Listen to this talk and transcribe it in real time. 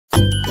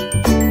And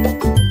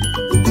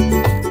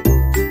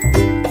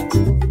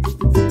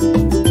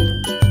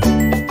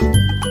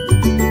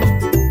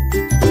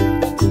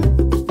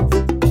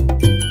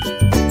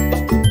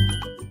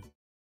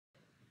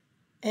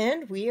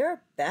we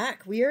are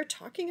back. We are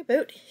talking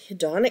about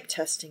hedonic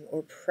testing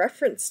or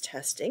preference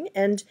testing.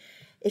 And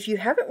if you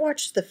haven't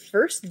watched the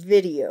first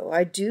video,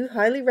 I do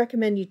highly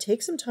recommend you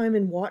take some time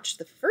and watch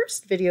the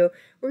first video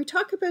where we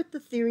talk about the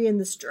theory and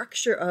the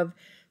structure of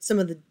some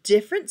of the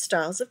different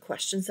styles of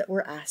questions that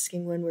we're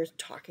asking when we're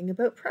talking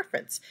about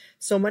preference.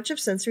 So much of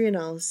sensory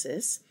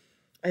analysis,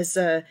 as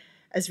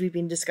we've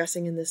been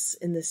discussing in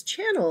this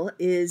channel,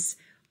 is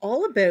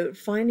all about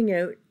finding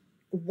out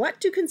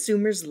what do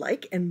consumers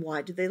like and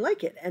why do they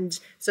like it. And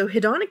so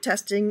hedonic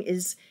testing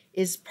is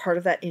part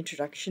of that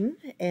introduction,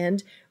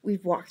 and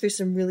we've walked through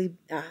some really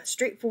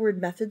straightforward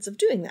methods of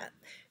doing that.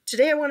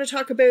 Today I want to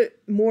talk about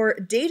more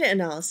data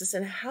analysis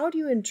and how do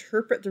you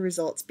interpret the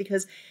results,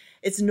 because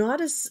it's not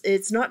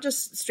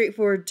just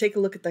straightforward, take a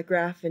look at the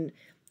graph and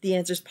the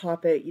answers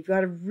pop out. You've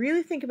got to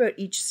really think about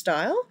each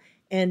style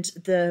and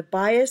the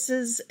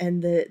biases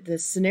and the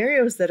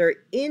scenarios that are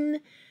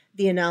in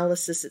the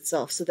analysis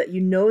itself, so that you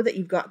know that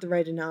you've got the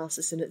right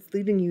analysis and it's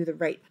leading you the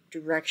right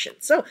direction.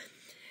 So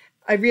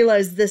I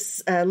realize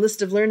this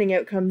list of learning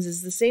outcomes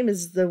is the same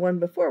as the one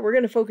before. We're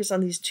going to focus on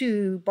these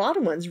two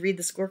bottom ones: read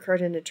the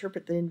scorecard and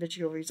interpret the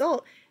individual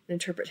result, and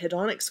interpret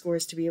hedonic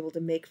scores to be able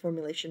to make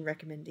formulation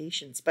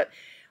recommendations. But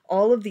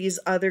all of these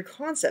other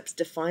concepts: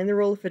 define the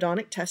role of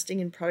hedonic testing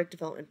in product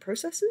development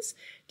processes,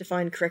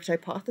 define correct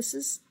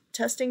hypothesis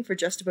testing for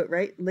just about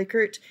right,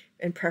 Likert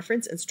and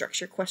Preference, and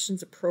structure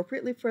questions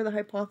appropriately for the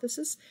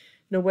hypothesis.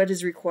 Know what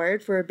is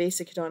required for a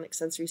basic hedonic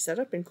sensory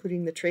setup,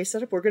 including the tray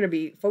setup. We're going to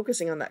be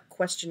focusing on that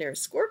questionnaire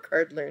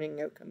scorecard learning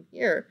outcome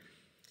here.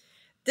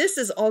 This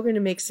is all going to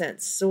make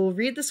sense. So we'll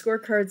read the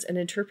scorecards and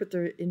interpret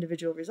the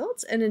individual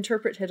results and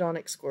interpret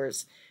hedonic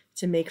scores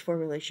to make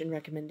formulation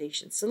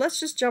recommendations. So let's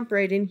just jump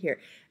right in here.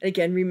 And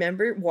again,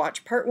 remember,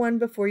 watch part one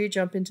before you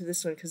jump into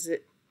this one, because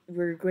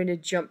we're going to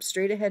jump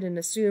straight ahead and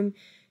assume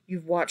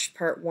you've watched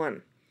part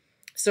one.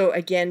 So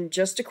again,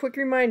 just a quick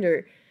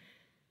reminder,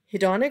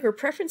 hedonic or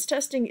preference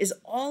testing is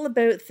all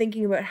about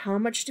thinking about how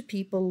much do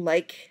people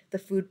like the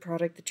food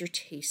product that you're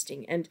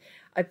tasting. And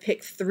I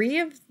picked three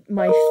of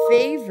my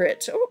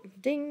favorite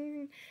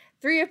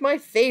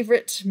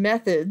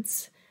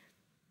methods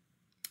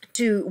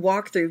to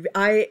walk through.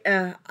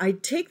 I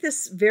take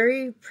this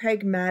very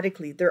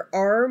pragmatically. There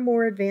are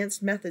more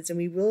advanced methods, and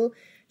we will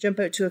jump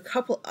out to a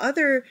couple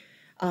other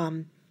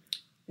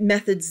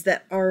methods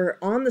that are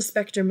on the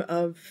spectrum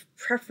of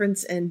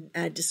preference and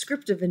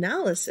descriptive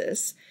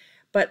analysis.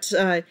 But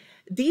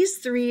these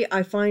three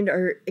I find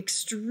are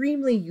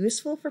extremely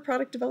useful for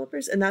product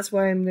developers, and that's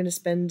why I'm going to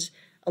spend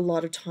a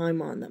lot of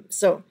time on them.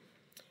 So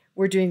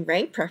we're doing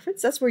rank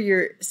preference. That's where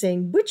you're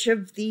saying, which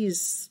of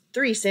these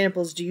three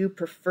samples do you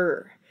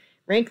prefer?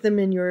 Rank them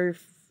in your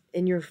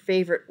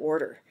favorite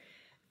order.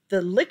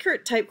 The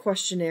Likert type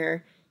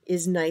questionnaire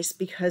is nice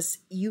because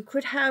you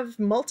could have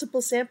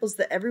multiple samples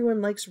that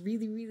everyone likes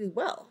really, really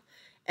well.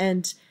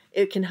 And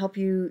it can help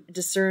you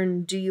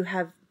discern, do you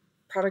have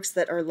products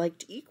that are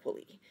liked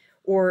equally?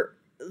 Or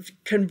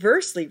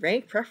conversely,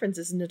 rank preference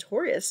is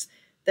notorious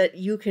that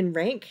you can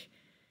rank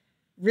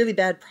really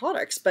bad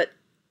products, but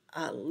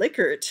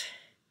Likert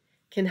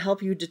can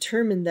help you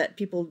determine that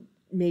people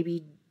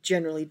maybe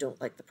generally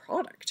don't like the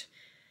product,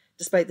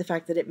 despite the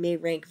fact that it may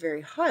rank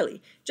very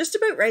highly. Just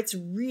About Right's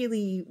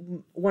really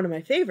one of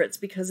my favorites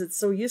because it's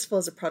so useful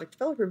as a product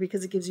developer,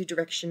 because it gives you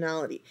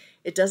directionality.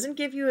 It doesn't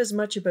give you as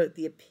much about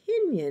the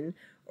opinion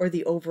or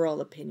the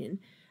overall opinion,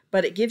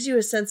 but it gives you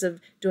a sense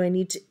of, do I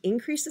need to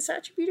increase this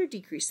attribute or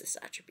decrease this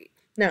attribute?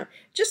 Now,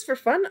 just for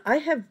fun, I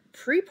have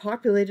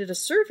pre-populated a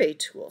survey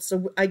tool.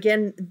 So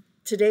again,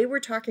 today we're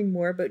talking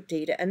more about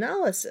data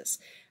analysis.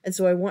 And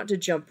so I want to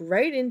jump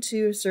right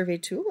into a survey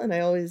tool, and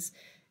I always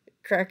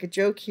crack a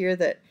joke here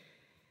that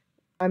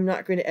I'm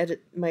not going to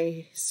edit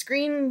my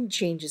screen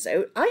changes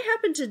out. I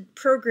happen to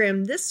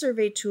program this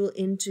survey tool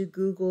into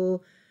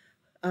Google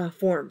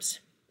Forms.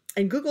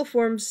 And Google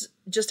Forms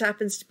just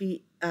happens to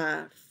be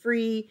a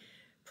free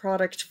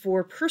product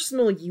for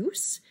personal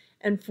use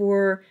and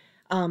for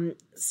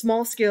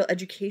small-scale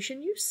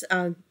education use.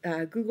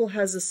 Google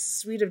has a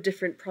suite of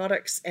different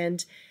products,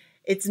 and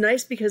it's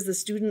nice because the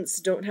students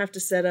don't have to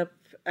set up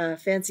a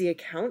fancy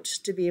account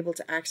to be able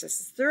to access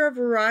this. There are a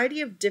variety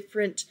of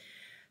different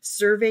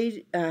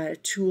survey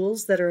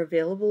tools that are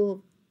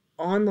available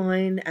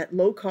online at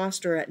low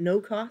cost or at no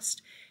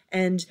cost,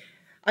 and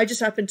I just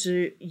happen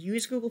to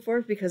use Google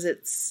Forms because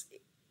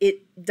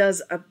it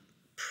does a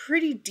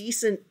pretty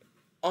decent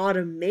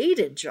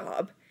automated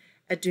job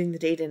at doing the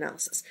data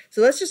analysis.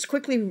 So let's just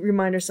quickly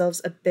remind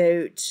ourselves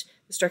about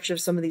the structure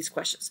of some of these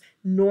questions.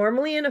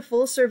 Normally in a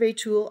full survey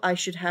tool, I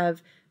should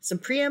have some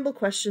preamble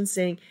questions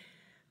saying,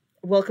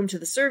 welcome to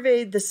the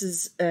survey. This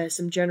is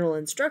some general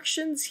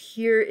instructions.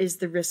 Here is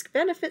the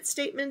risk-benefit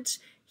statement.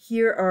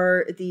 Here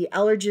are the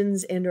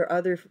allergens and or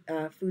other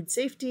food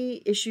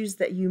safety issues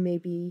that you may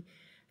be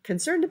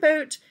concerned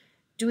about.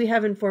 do we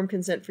have informed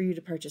consent for you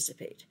to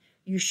participate?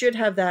 You should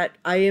have that.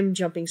 I am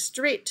jumping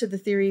straight to the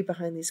theory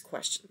behind these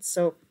questions.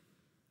 So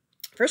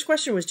first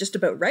question was just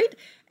about right.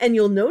 And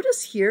you'll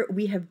notice here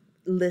we have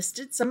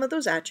listed some of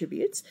those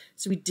attributes.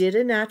 So we did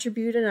an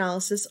attribute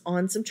analysis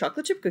on some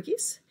chocolate chip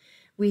cookies.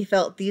 We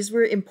felt these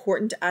were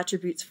important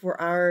attributes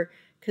for our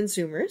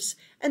consumers.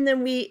 And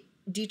then we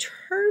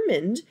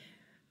determined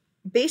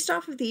based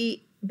off of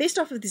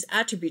these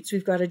attributes,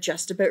 we've got a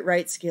just about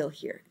right scale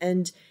here.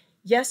 And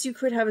yes, you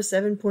could have a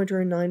 7-point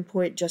or a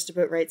 9-point just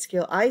about right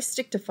scale. I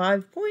stick to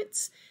 5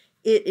 points.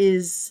 It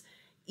is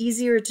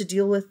easier to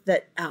deal with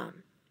that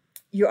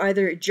you're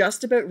either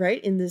just about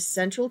right in this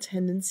central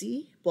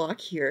tendency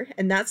block here,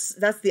 and that's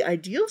the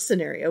ideal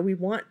scenario. We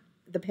want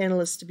the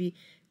panelists to be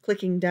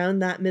clicking down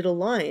that middle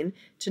line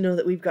to know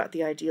that we've got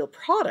the ideal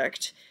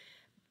product.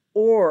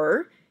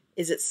 Or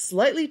is it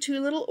slightly too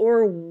little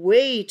or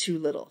way too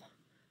little?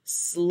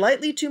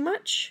 Slightly too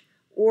much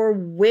or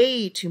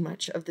way too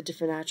much of the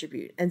different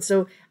attribute. And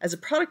so as a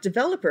product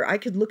developer, I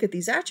could look at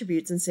these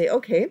attributes and say,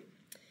 okay,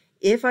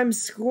 if I'm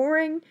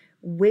scoring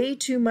way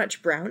too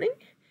much browning,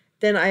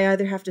 then I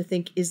either have to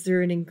think, is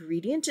there an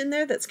ingredient in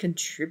there that's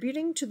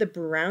contributing to the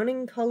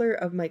browning color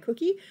of my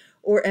cookie?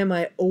 Or am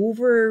I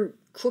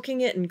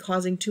overcooking it and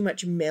causing too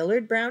much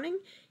Maillard browning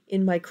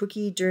in my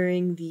cookie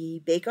during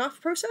the bake-off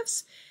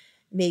process?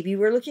 Maybe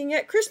we're looking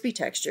at crispy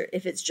texture.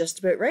 If it's just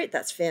about right,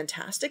 that's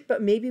fantastic,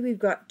 but maybe we've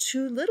got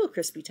too little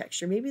crispy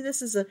texture. Maybe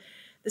this is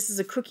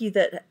a cookie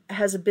that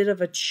has a bit of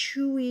a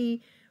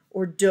chewy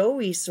or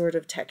doughy sort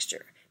of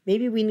texture.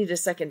 Maybe we need a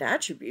second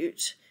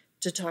attribute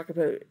to talk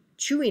about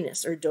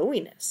chewiness or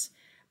doughiness.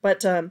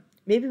 But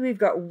maybe we've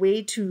got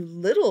way too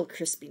little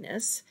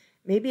crispiness.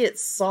 Maybe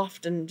it's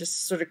soft and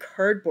just sort of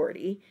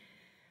cardboardy.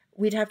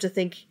 We'd have to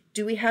think,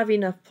 do we have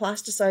enough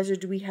plasticizer?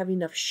 Do we have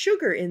enough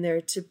sugar in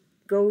there to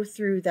go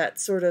through that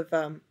sort of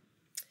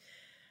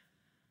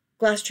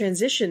glass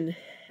transition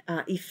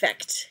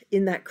effect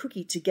in that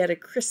cookie to get a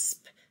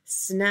crisp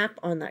snap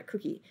on that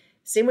cookie?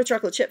 Same with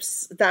chocolate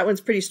chips. That one's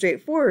pretty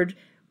straightforward.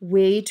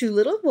 Way too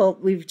little? Well,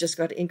 we've just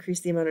got to increase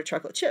the amount of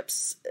chocolate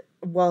chips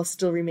while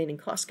still remaining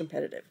cost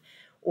competitive.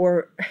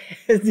 Or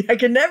I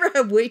could never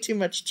have way too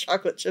much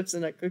chocolate chips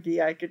in a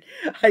cookie.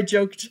 I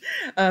joked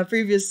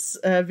previous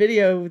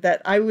video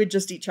that I would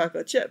just eat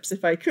chocolate chips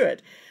if I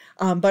could.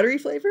 Buttery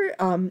flavor,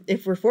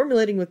 if we're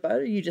formulating with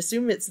butter, you'd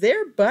assume it's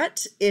there.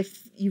 But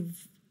if you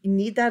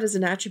need that as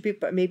an attribute,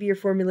 but maybe you're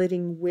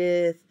formulating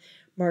with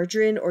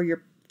margarine or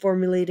you're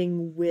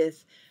formulating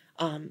with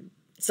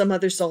some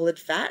other solid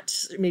fat,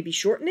 maybe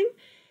shortening,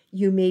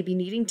 you may be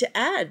needing to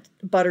add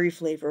buttery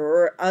flavor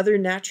or other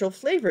natural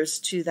flavors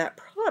to that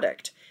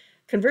product.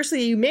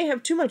 Conversely, you may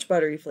have too much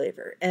buttery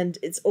flavor and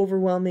it's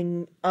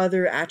overwhelming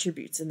other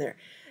attributes in there.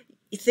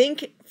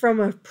 Think from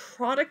a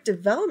product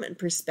development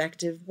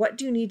perspective, what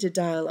do you need to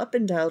dial up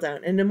and dial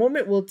down? In a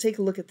moment, we'll take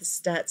a look at the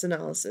stats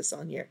analysis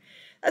on here.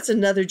 That's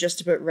another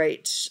just about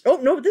right. Oh,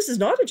 no, this is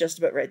not a just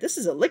about right. This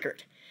is a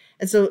Likert.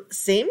 And so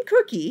same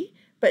cookie,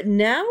 but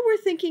now we're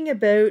thinking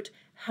about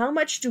how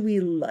much do we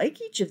like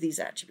each of these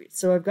attributes?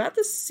 So I've got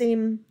the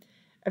same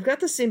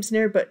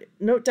scenario, but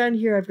note down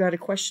here, I've got a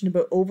question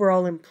about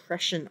overall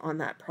impression on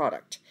that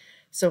product.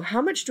 So how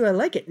much do I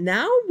like it?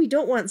 Now we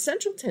don't want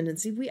central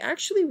tendency. We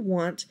actually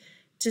want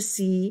to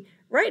see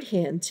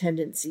right-hand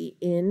tendency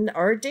in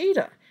our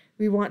data.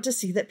 We want to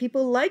see that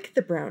people like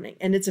the browning.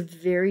 And it's a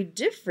very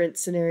different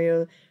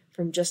scenario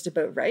from just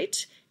about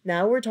right.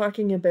 Now we're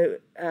talking about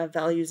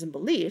values and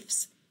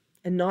beliefs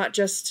and not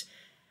just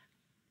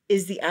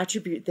is the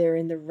attribute there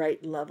in the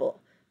right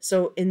level.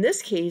 So in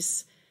this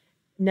case,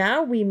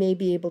 now we may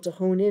be able to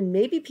hone in.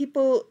 Maybe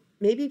people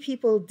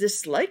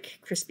dislike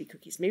crispy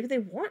cookies. Maybe they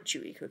want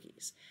chewy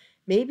cookies.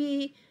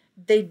 Maybe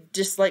they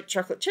dislike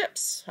chocolate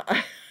chips.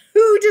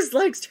 Who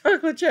dislikes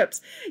chocolate chips?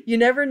 You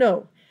never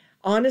know.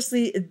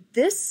 Honestly,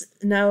 this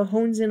now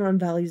hones in on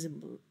values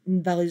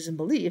and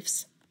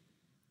beliefs.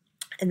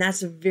 And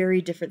that's a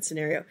very different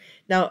scenario.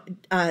 Now,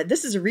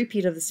 this is a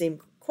repeat of the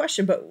same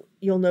question, but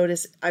you'll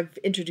notice I've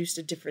introduced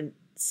a different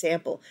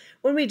sample.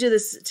 When we do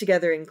this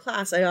together in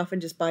class, I often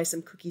just buy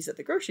some cookies at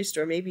the grocery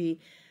store. Maybe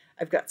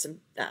I've got some,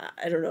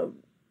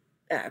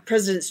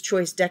 President's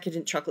Choice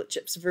Decadent chocolate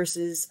chips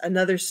versus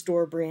another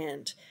store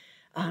brand,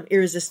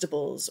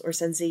 Irresistibles or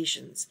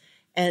Sensations.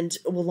 And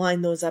we'll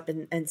line those up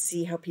and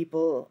see how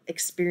people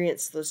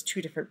experience those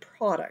two different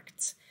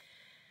products.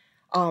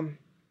 And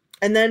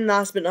then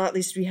last but not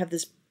least, we have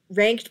this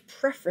ranked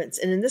preference.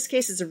 And in this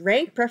case, it's a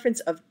ranked preference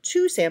of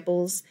 2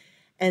 samples,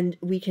 and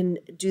we can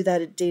do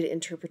that data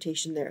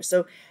interpretation there.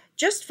 So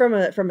just from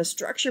a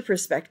structure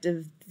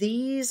perspective,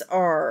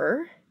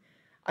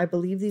 I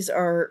believe these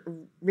are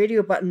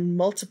radio button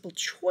multiple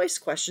choice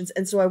questions.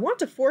 And so I want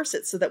to force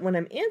it so that when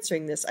I'm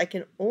answering this, I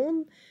can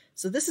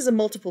so this is a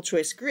multiple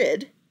choice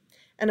grid,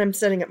 and I'm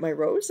setting up my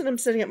rows and I'm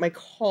setting up my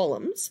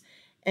columns.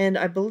 And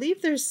I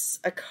believe there's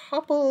a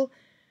couple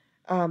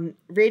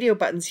radio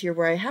buttons here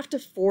where I have to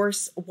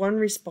force one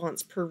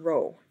response per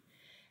row.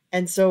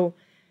 And so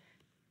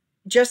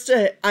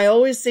I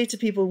always say to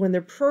people when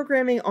they're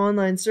programming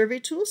online survey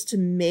tools to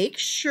make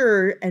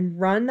sure and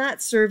run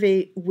that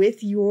survey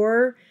with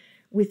your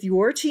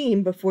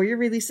team before you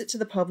release it to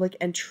the public,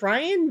 and try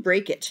and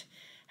break it.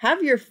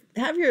 Have your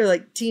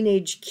like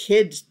teenage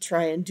kid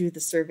try and do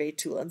the survey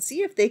tool and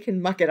see if they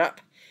can muck it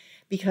up,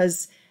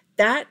 because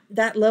that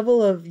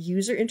level of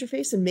user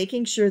interface and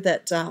making sure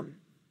that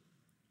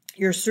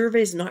your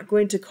survey is not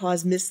going to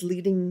cause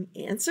misleading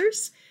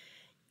answers.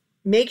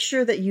 Make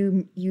sure that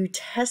you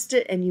test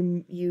it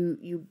and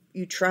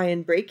you try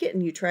and break it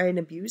and you try and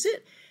abuse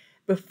it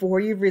before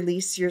you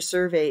release your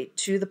survey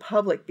to the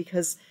public,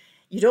 because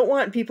you don't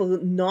want people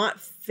not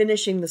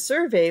finishing the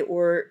survey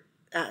or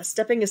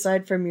stepping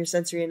aside from your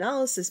sensory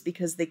analysis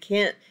because they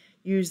can't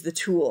use the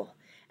tool.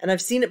 And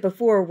I've seen it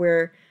before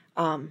where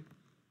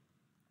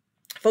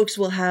folks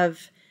will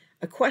have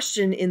a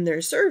question in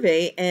their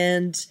survey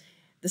and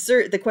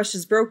the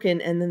question's broken,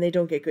 and then they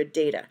don't get good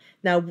data.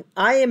 Now,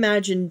 I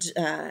imagined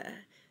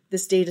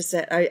this data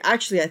set. I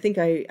think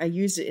I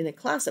used it in a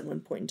class at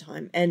one point in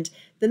time. And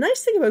the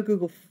nice thing about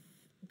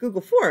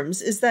Google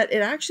Forms is that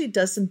it actually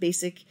does some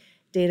basic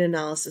data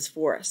analysis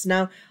for us.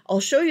 Now,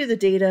 I'll show you the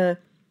data,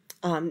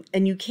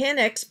 and you can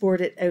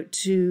export it out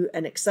to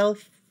an Excel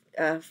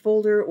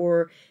folder,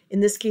 or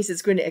in this case,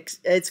 it's going to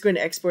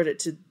export it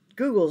to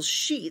Google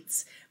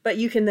Sheets, but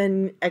you can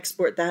then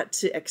export that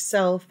to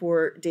Excel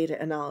for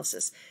data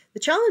analysis. The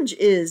challenge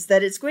is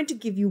that it's going to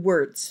give you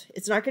words.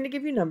 It's not going to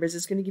give you numbers,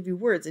 it's going to give you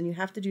words, and you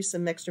have to do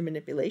some extra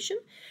manipulation.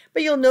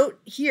 But you'll note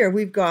here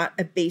we've got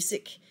a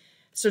basic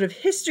sort of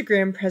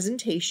histogram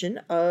presentation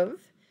of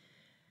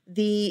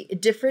the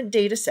different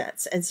data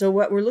sets. And so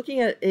what we're looking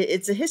at,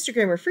 it's a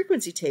histogram or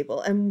frequency table,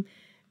 and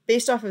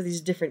based off of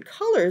these different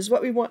colors,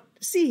 what we want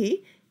to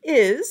see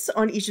is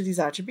on each of these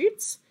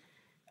attributes.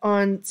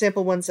 On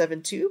sample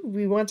 172,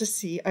 we want to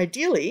see,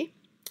 ideally,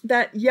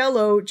 that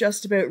yellow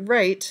just about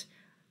right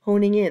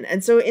honing in.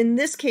 And so in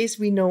this case,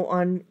 we know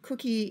on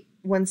cookie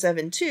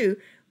 172,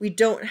 we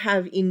don't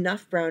have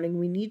enough browning.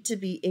 We need to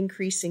be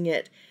increasing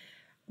it,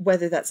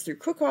 whether that's through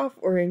cook-off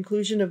or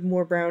inclusion of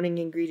more browning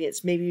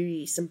ingredients,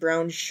 maybe some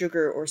brown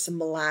sugar or some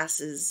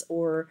molasses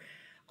or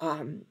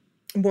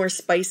more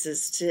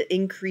spices to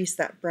increase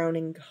that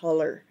browning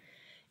color.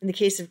 In the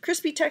case of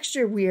crispy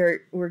texture,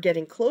 we're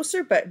getting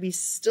closer, but we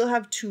still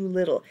have too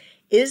little.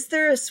 Is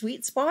there a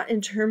sweet spot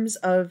in terms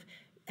of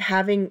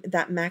having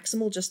that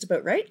maximal just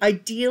about right?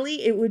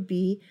 Ideally, it would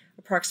be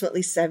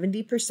approximately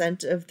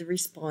 70% of the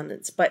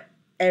respondents, but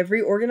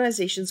every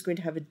organization is going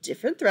to have a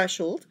different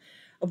threshold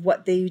of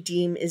what they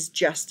deem is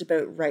just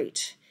about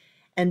right.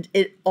 And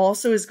it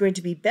also is going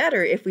to be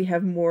better if we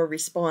have more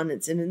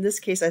respondents. And in this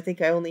case, I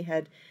think I only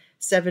had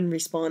 7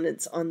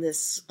 respondents on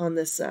this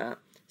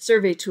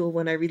survey tool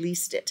when I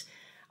released it.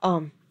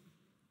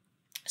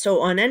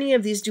 So on any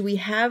of these, do we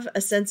have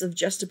a sense of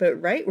just about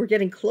right? We're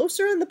getting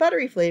closer on the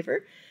buttery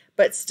flavor,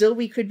 but still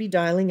we could be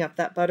dialing up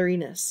that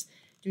butteriness.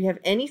 Do we have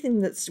anything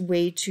that's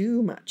way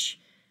too much?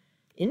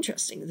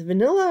 Interesting. The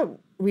vanilla,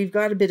 we've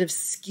got a bit of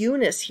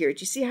skewness here. Do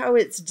you see how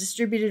it's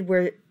distributed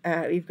where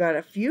we've got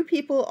a few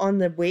people on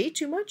the way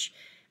too much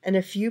and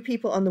a few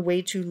people on the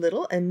way too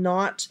little, and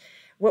not,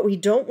 what we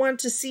don't want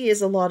to see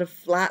is a lot of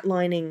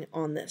flatlining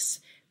on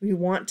this. We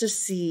want to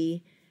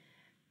see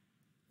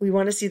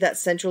that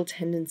central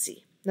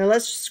tendency. Now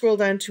let's scroll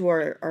down to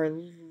our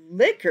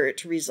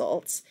Likert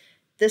results.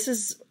 This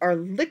is our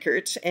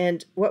Likert,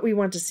 and what we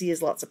want to see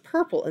is lots of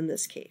purple in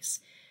this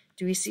case.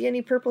 Do we see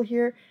any purple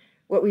here?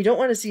 What we don't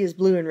want to see is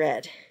blue and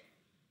red.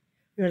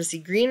 We want to see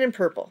green and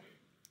purple.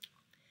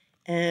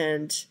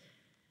 And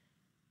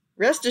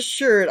rest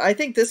assured, I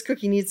think this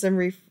cookie needs some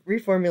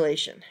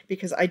reformulation,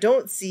 because I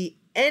don't see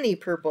any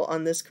purple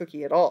on this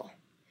cookie at all,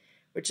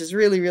 which is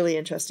really, really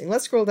interesting.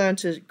 Let's scroll down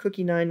to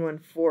cookie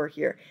 914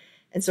 here.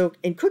 And so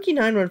in cookie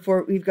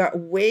 914, we've got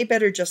way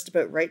better just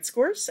about right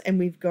scores, and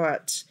we've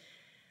got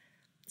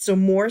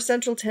more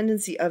central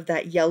tendency of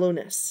that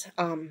yellowness.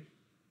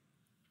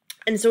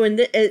 And so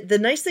the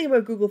nice thing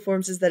about Google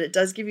Forms is that it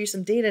does give you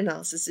some data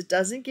analysis. It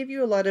doesn't give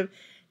you a lot of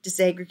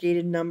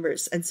disaggregated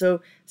numbers. And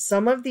so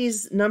some of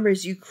these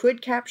numbers you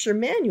could capture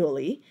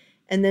manually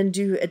and then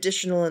do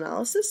additional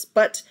analysis.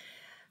 But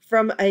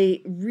from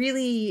a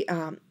really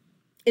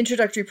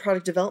introductory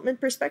product development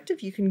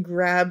perspective, you can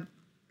grab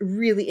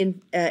really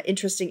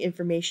interesting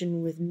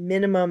information with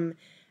minimum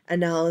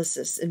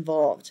analysis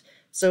involved.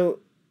 So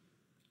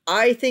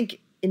I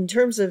think in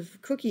terms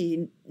of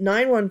cookie,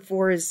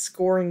 914 is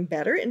scoring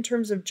better in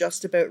terms of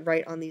just about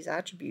right on these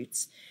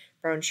attributes.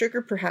 Brown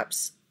sugar,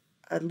 perhaps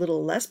a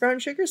little less brown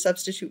sugar,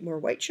 substitute more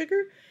white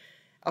sugar.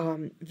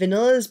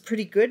 Vanilla is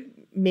pretty good,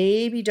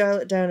 maybe dial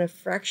it down a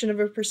fraction of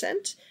a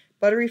percent.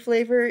 Buttery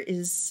flavor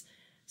is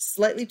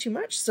slightly too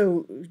much,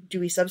 so do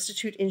we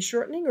substitute in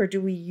shortening, or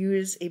do we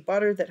use a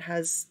butter that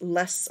has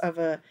less of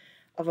a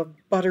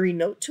buttery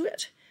note to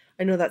it?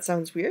 I know that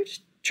sounds weird.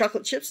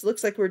 Chocolate chips,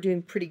 looks like we're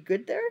doing pretty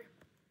good there.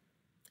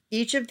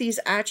 Each of these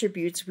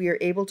attributes we are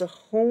able to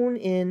hone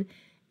in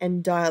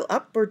and dial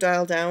up or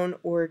dial down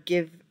or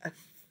give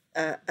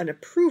an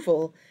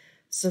approval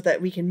so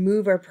that we can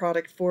move our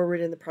product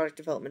forward in the product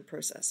development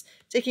process.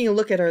 Taking a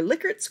look at our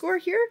Likert score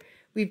here,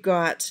 we've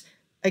got,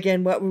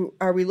 again, what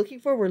are we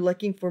looking for? We're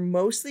looking for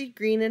mostly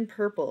green and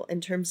purple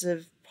in terms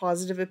of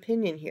positive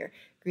opinion here.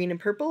 Green and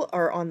purple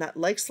are on that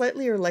like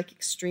slightly or like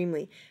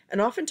extremely.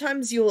 And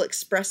oftentimes you'll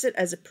express it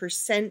as a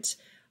percent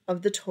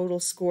of the total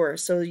score.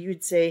 So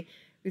you'd say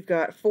we've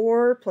got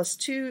 4 plus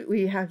 2,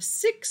 we have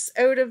 6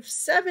 out of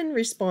 7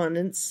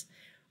 respondents,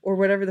 or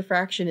whatever the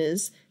fraction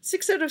is.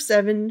 6 out of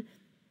 7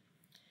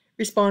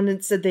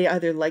 respondents said they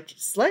either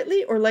liked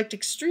slightly or liked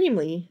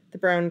extremely the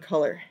brown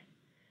color.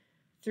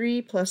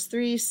 3 plus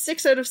 3,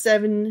 6 out of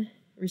 7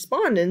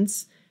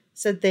 respondents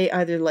said they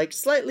either liked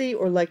slightly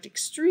or liked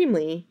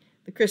extremely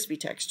the crispy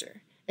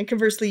texture. And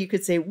conversely, you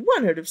could say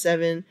 1 out of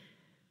 7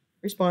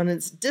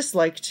 respondents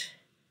disliked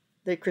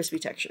the crispy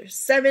texture.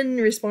 7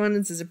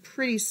 respondents is a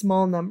pretty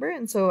small number,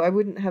 and so I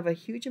wouldn't have a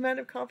huge amount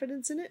of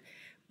confidence in it,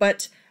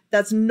 but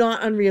that's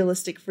not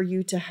unrealistic for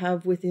you to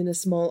have within a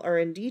small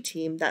R&D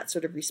team, that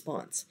sort of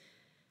response.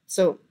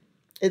 So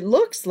it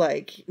looks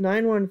like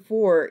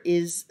 914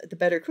 is the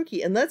better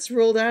cookie, and let's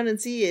roll down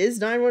and see, is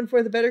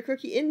 914 the better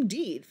cookie?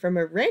 Indeed. From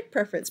a rank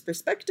preference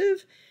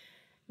perspective,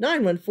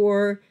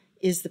 914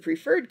 is the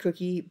preferred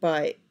cookie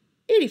by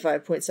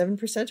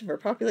 85.7% of our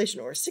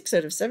population, or 6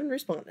 out of 7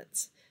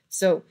 respondents.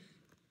 So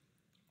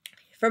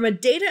from a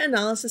data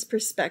analysis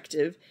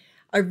perspective,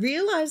 I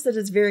realize that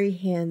it's very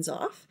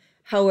hands-off.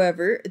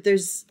 However,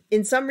 there's,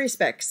 in some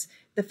respects,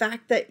 the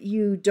fact that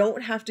you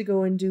don't have to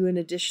go and do an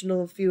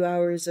additional few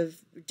hours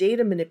of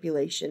data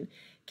manipulation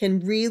can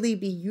really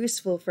be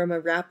useful from a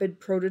rapid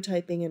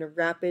prototyping and a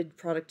rapid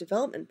product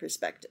development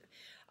perspective.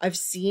 I've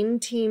seen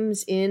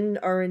teams in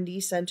R&D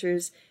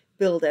centers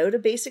build out a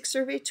basic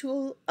survey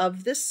tool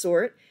of this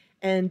sort,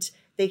 and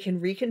they can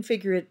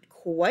reconfigure it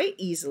quite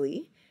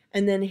easily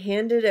and then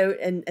hand it out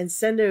and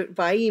send out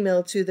by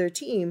email to their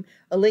team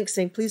a link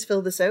saying, please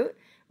fill this out.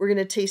 We're going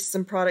to taste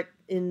some product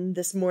in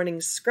this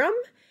morning's scrum,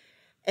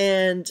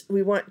 and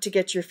we want to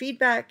get your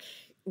feedback.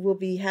 We'll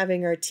be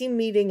having our team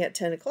meeting at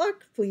 10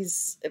 o'clock.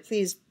 Please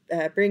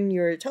bring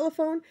your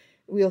telephone.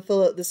 We'll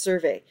fill out the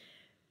survey.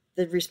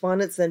 The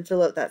respondents then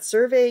fill out that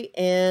survey,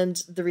 and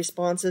the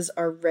responses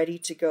are ready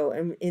to go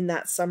and in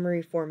that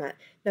summary format.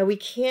 Now we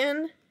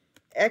can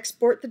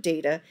export the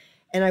data,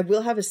 and I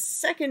will have a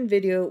second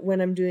video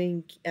when I'm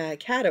doing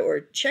CATA,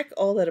 or check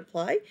all that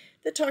apply,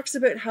 that talks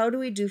about how do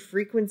we do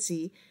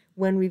frequency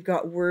when we've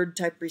got word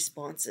type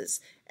responses.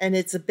 And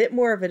it's a bit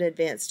more of an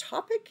advanced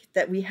topic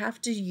that we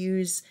have to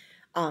use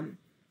some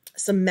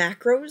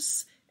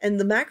macros, and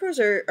the macros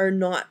are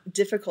not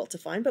difficult to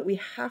find, but we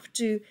have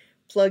to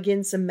plug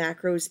in some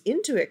macros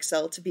into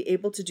Excel to be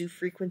able to do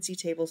frequency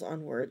tables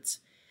on words.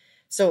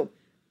 So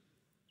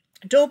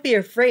don't be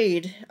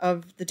afraid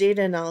of the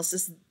data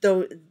analysis,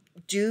 though.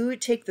 Do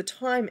take the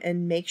time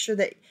and make sure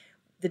that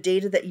the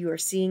data that you are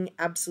seeing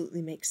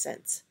absolutely makes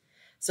sense.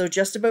 So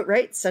just about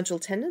right, central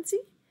tendency.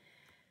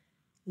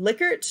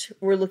 Likert,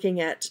 we're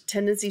looking at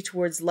tendency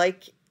towards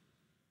like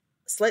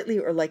slightly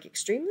or like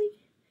extremely.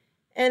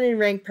 And in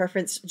rank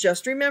preference,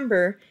 just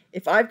remember,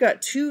 if I've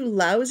got 2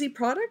 lousy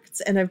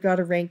products and I've got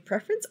a rank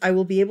preference, I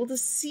will be able to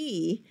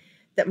see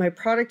that my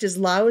product is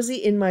lousy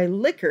in my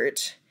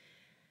Likert,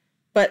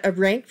 but a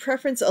rank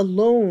preference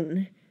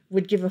alone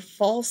would give a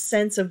false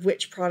sense of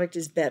which product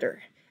is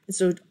better. And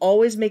so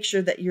always make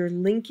sure that you're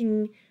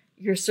linking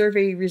your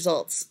survey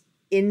results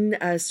in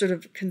a sort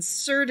of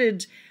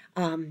concerted,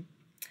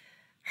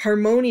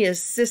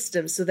 harmonious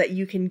system so that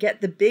you can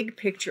get the big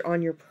picture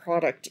on your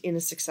product in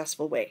a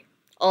successful way.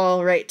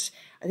 All right,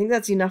 I think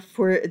that's enough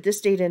for this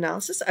data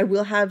analysis. I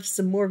will have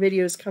some more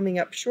videos coming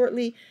up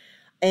shortly,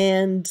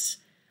 and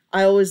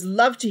I always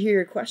love to hear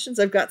your questions.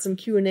 I've got some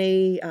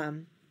Q&A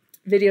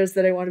videos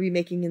that I want to be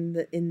making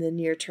in the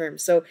near term.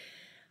 So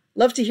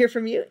love to hear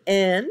from you,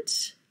 and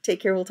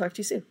take care. We'll talk to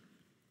you soon.